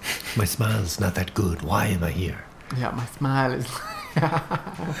 My smile's not that good. Why am I here? Yeah, my smile is...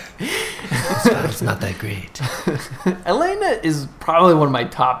 My smile's not that great. Elena is probably one of my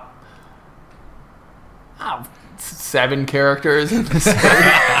top 7 characters in this movie.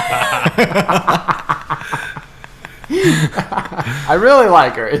 I really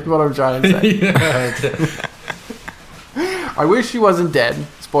like her, is what I'm trying to say. Yeah. I wish she wasn't dead.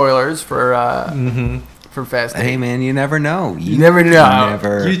 Spoilers for Fast 8. Hey, man, you never know. You never know.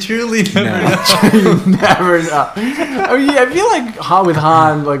 You truly never know. You never know. I mean, I feel like with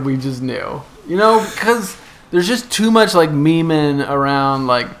Han, like, we just knew. You know, because there's just too much, like, memeing around,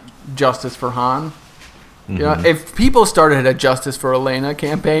 like, justice for Han. You know, if people started a Justice for Elena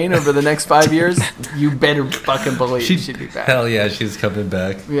campaign over the next 5 years, you better fucking believe she'd be back. Hell yeah, she's coming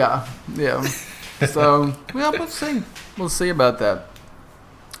back. Yeah. So, well, we'll see. We'll see about that.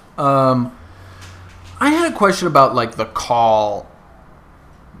 I had a question about, like, the call.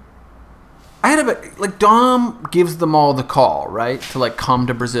 Dom gives them all the call, right? To, like, come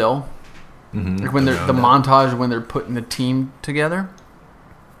to Brazil. Like, when they're, the montage when they're putting the team together.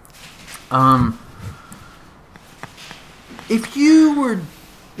 If you were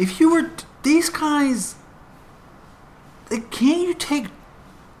these guys, like, can't you take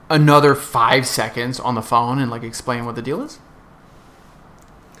another 5 seconds on the phone and, like, explain what the deal is?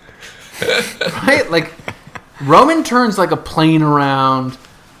 Right? Like, Roman turns, like, a plane around.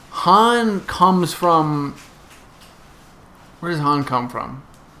 Han comes from... Where does Han come from?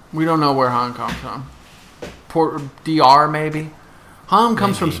 We don't know where Han comes from. DR, maybe? Han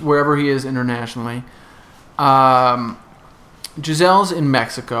comes from wherever he is internationally. Giselle's in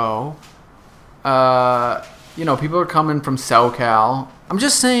Mexico. You know, people are coming from SoCal. I'm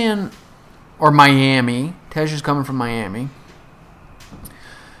just saying... Or Miami. Tej is coming from Miami.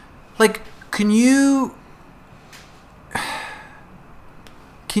 Like, can you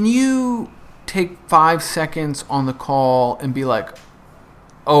take 5 seconds on the call and be like,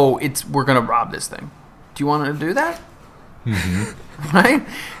 oh, we're going to rob this thing? Do you want to do that? Right?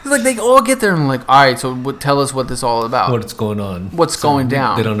 It's like they all get there and like, all right, so tell us what this is all about. What's going on? What's going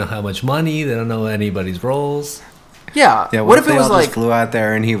down? They don't know how much money. They don't know anybody's roles. Yeah. What if it was like... just flew out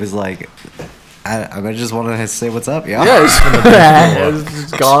there and he was like... I just wanted to say what's up, y'all. Yeah,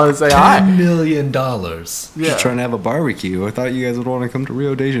 just call and say hi. $10 million. Just trying to have a barbecue. I thought you guys would want to come to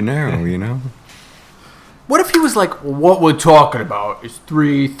Rio de Janeiro, you know? What if he was like, what we're talking about is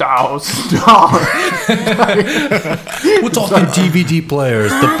 $3,000? We're talking DVD players,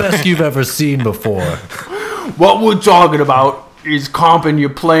 the best you've ever seen before. What we're talking about is comping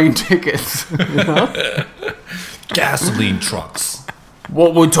your plane tickets. You know? Gasoline trucks.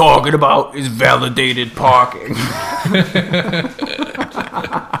 What we're talking about is validated parking.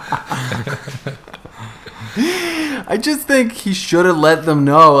 I just think he should have let them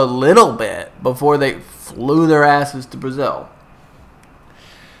know a little bit before they flew their asses to Brazil.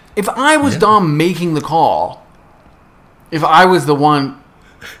 If I was Dom making the call, if I was the one,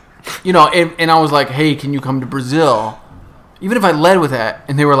 you know, and I was like, hey, can you come to Brazil? Even if I led with that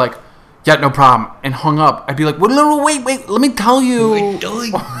and they were like, yeah, no problem, and hung up, I'd be like, well, no, wait, let me tell you.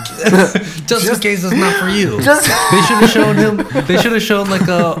 Just in case it's not for you. They should have shown him. They should have shown like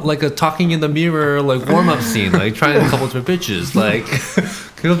a talking in the mirror, like warm up scene, like trying to couple to bitches, like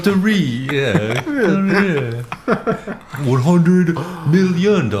come to $100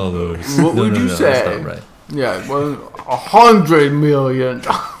 million. What would you say? That's not right. Yeah, well, $100 million.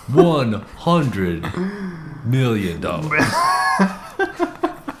 $100 million.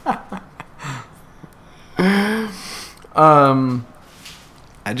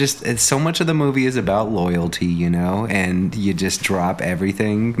 It's so much of the movie is about loyalty, you know, and you just drop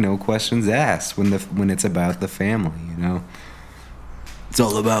everything, no questions asked when it's about the family, you know. It's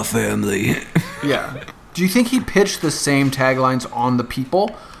all about family. Yeah. Do you think he pitched the same taglines on the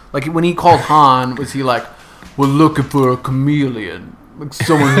people? Like when he called Han, was he like, "We're looking for a chameleon, like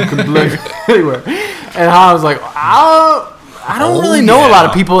someone who can blend anywhere"? And Han was like, I don't really know a lot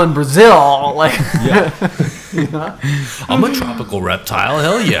of people in Brazil. Like, you know? I'm a tropical reptile.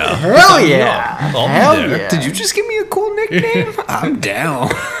 Hell yeah. Hell yeah. Hell yeah. Did you just give me a cool nickname? I'm down.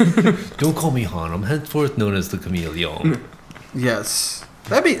 Don't call me Han. I'm henceforth known as the chameleon. Yes.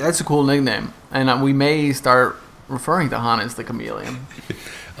 That's a cool nickname. And we may start referring to Han as the chameleon.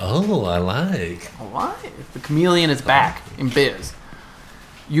 Oh, I like. Why? The chameleon is back in biz.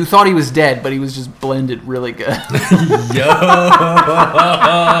 You thought he was dead, but he was just blended really good. Yo! I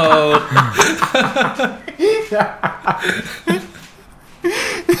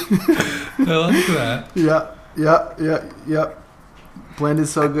like that. Yeah. Blended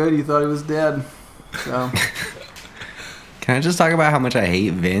so good, you thought he was dead. So. Can I just talk about how much I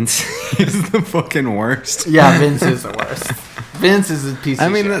hate Vince? He's the fucking worst. Yeah, Vince is the worst. Vince is a piece of shit. I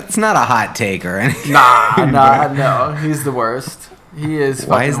mean, that's not a hot take or anything. No. He's the worst. He is.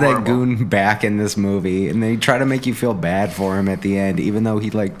 Why is that horrible. goon back in this movie? And they try to make you feel bad for him at the end, even though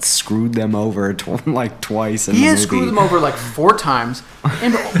he like screwed them over twice in the movie. He has screwed them over like 4 times,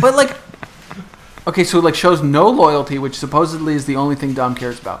 but like, okay, so like shows no loyalty, which supposedly is the only thing Dom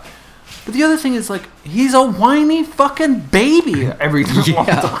cares about. But the other thing is like he's a whiny fucking baby every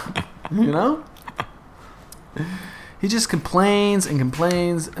time, you know. He just complains and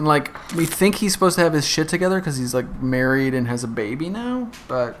like we think he's supposed to have his shit together because he's like married and has a baby now,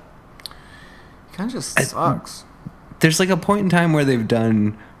 but he kind of just sucks. There's like a point in time where they've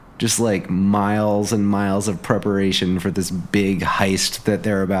done just like miles and miles of preparation for this big heist that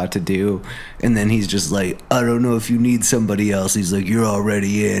they're about to do, and then he's just like, I don't know if you need somebody else. He's like, you're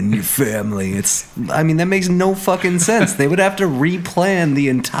already in your family. I mean, that makes no fucking sense. They would have to replan the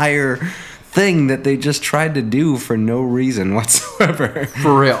entire thing that they just tried to do for no reason whatsoever.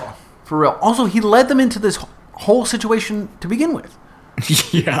 For real. Also, he led them into this whole situation to begin with.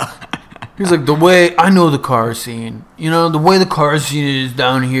 Yeah. He's like, the way I know the car scene, you know, the way the car scene is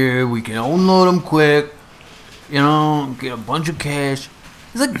down here, we can unload them quick, you know, get a bunch of cash.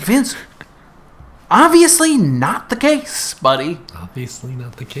 He's like, Vince, obviously not the case, buddy. Obviously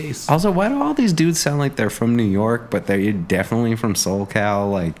not the case. Also, why do all these dudes sound like they're from New York, but they're definitely from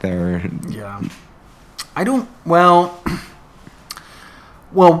SoCal? Like they're... Yeah. I don't... Well,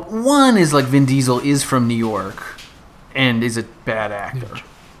 one is like Vin Diesel is from New York and is a bad actor.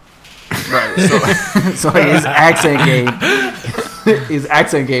 Right. So his accent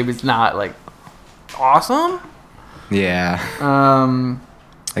game is not like awesome. Yeah.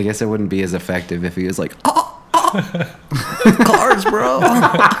 I guess it wouldn't be as effective if he was like, cars, bro.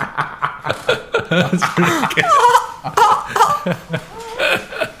 That's pretty good.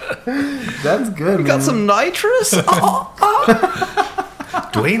 That's good. You got some nitrous?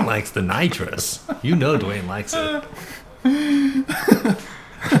 Dwayne likes the nitrous. You know Dwayne likes it.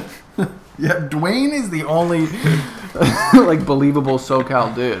 Yeah, Dwayne is the only like believable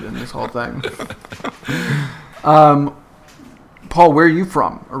SoCal dude in this whole thing. Paul, where are you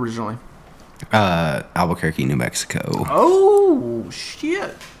from originally? Albuquerque, New Mexico. Oh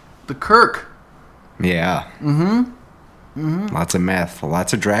shit, the Kirk. Yeah. Lots of meth,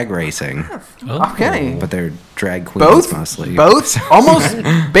 lots of drag racing. Oh. Okay, But they're drag queens mostly. Both almost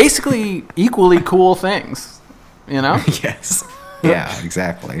basically equally cool things. You know? Yes. Yeah,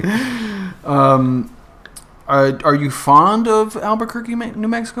 exactly. Are you fond of Albuquerque, New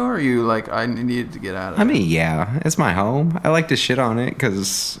Mexico? Or are you like, I needed to get out of it? I mean, yeah, it's my home. I like to shit on it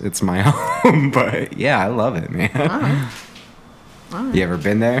because it's my home. But yeah, I love it, man. All right. You ever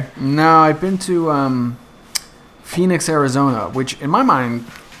been there? No, I've been to Phoenix, Arizona, which in my mind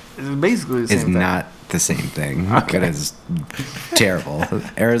is basically the same It's thing. not the same thing. Okay. It is terrible.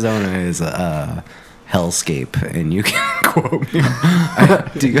 Arizona is a hellscape, and you can quote me.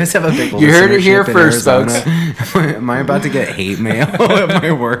 Do you guys have a big You heard it here listenership in first, Arizona? folks. Am I about to get hate mail at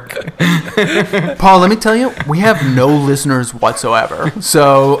my work? Paul, let me tell you, we have no listeners whatsoever,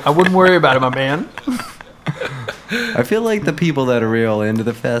 so I wouldn't worry about it, my man. I feel like the people that are real into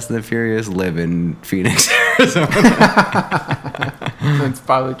the Fast and the Furious live in Phoenix, Arizona. That's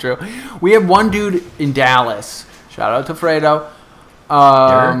probably true. We have one dude in Dallas. Shout out to Fredo.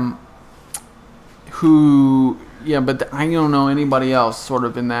 Who, yeah, but I don't know anybody else sort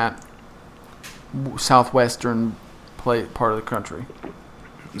of in that southwestern part of the country.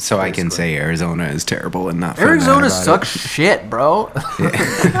 So I can say Arizona is terrible and not feel Arizona mad about sucks it. shit, bro.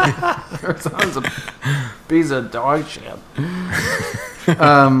 Arizona's a piece of dog shit.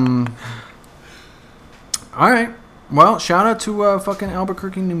 All right. Well, shout out to fucking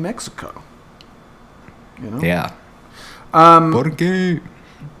Albuquerque, New Mexico. You know? Yeah.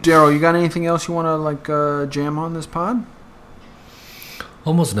 Daryl, you got anything else you want to jam on this pod?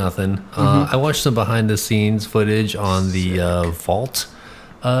 Almost nothing. I watched some behind the scenes footage on the vault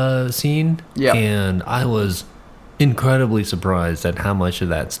scene, and I was incredibly surprised at how much of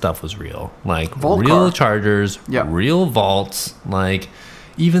that stuff was real. Like Vault real car. chargers, real vaults, like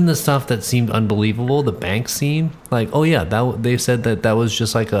even the stuff that seemed unbelievable, the bank scene, like, oh yeah, they said that was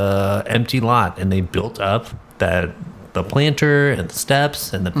just like a empty lot, and they built up the planter and the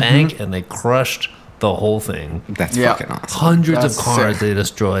steps and the bank, and they crushed the whole thing. That's fucking awesome. Hundreds That's of cars sick. they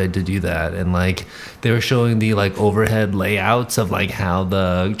destroyed to do that, and like they were showing the like overhead layouts of like how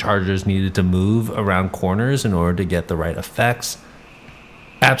the chargers needed to move around corners in order to get the right effects.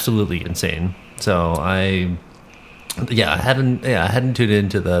 Absolutely insane. So I hadn't tuned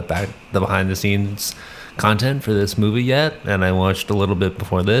into the behind the scenes content for this movie yet, and I watched a little bit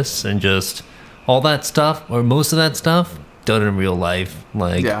before this, and just all that stuff, or most of that stuff, done in real life,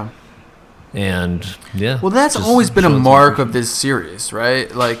 like. Yeah. And well, that's just always been a showed mark some- of this series, right?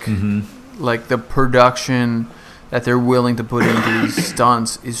 Like the production that they're willing to put into these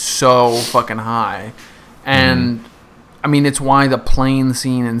stunts is so fucking high. And I mean, it's why the plane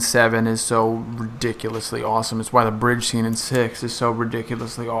scene in 7 is so ridiculously awesome. It's why the bridge scene in 6 is so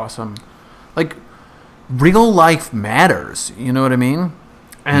ridiculously awesome. Like, real life matters, you know what I mean?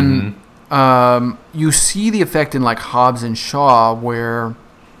 And you see the effect in like Hobbs and Shaw, where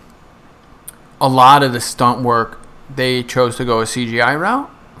a lot of the stunt work they chose to go a CGI route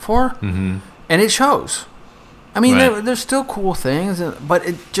for, and it shows. I mean, there's still cool things, but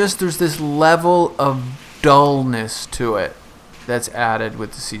there's this level of dullness to it that's added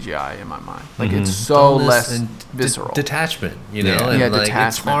with the CGI in my mind. Like it's so Dullness less and visceral. detachment, you know. Yeah. And Yeah, like,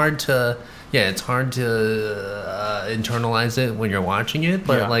 detachment. it's hard to internalize it when you're watching it,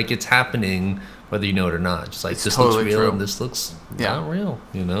 but like it's happening whether you know it or not. Just like It's this totally looks real true. and this looks Yeah. not real,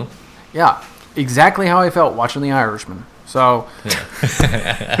 you know. Yeah, exactly how I felt watching The Irishman. So,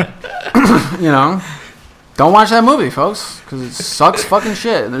 you know, don't watch that movie, folks, because it sucks fucking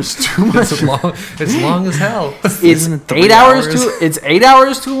shit. And there's too much. It's long as hell. It's Isn't it 8 3 hours hours? It's 8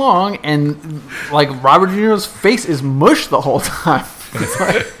 hours too long, and like Robert De Niro's face is mush the whole time. It's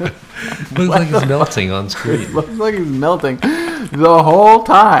like, Looks like it's melting on screen. it looks like he's melting the whole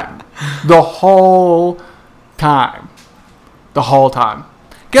time. The whole time. The whole time.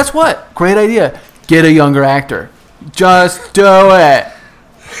 Guess what? Great idea. Get a younger actor. Just do it.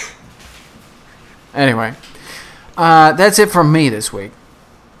 Anyway, that's it from me this week.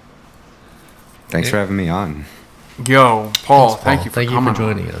 Thanks for having me on. Yo, Paul, thank you for coming on.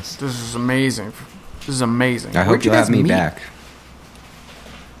 joining us. This is amazing. This is amazing. I Where'd hope you you'll guys have me meet? back.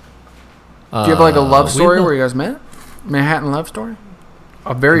 Do you have like a love we story will- where you guys met? Manhattan love story?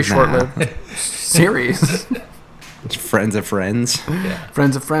 A very short-lived series. It's friends of friends.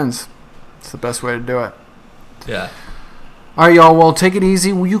 Friends of friends. It's the best way to do it. Yeah. All right, y'all. Well, take it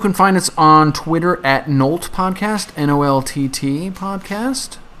easy. Well, you can find us on Twitter at Nolt Podcast, NOLTT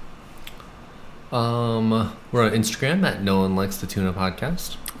Podcast. We're on Instagram at No One Likes the Tuna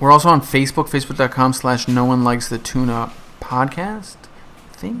Podcast. We're also on Facebook, facebook.com/No One Likes the Tuna Podcast.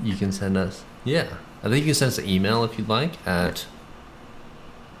 I think. You can send us, I think you can send us an email if you'd like at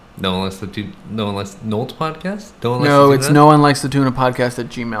No One Likes Nolt Podcast. No, it's No One Likes the Tuna Podcast at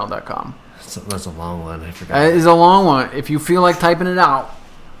gmail.com. That's a long one. I forgot. It is a long one. If you feel like typing it out,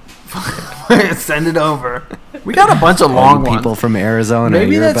 send it over. We got a bunch of long People ones. from Arizona,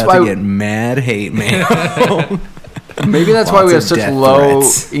 Maybe you're that's about why- to get mad hate mail. Maybe that's why we have Lots such of death low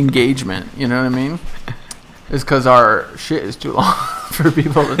threats. engagement. You know what I mean? It's because our shit is too long for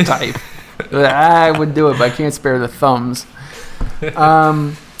people to type. I would do it, but I can't spare the thumbs.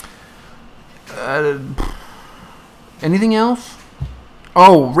 Anything else?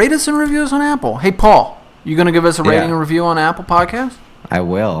 Oh, rate us and review us on Apple. Hey, Paul, you going to give us a rating Yeah. and review on Apple Podcast? I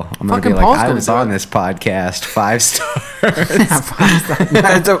will. I'm gonna Fucking be like, Paul's I gonna was do on it. this podcast, 5 stars.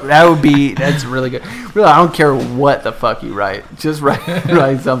 That's really good. Really, I don't care what the fuck you write. Just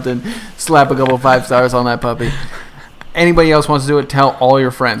write something. Slap a couple 5 stars on that puppy. Anybody else wants to do it, tell all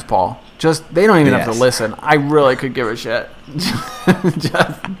your friends, Paul. Just they don't even have to Yes. listen. I really could give a shit.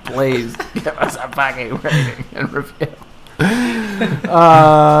 Just please give us a fucking rating and review.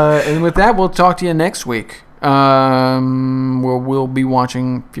 And with that, we'll talk to you next week. Where we'll be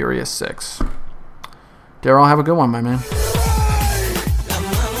watching Furious 6. Daryl, have a good one, my man.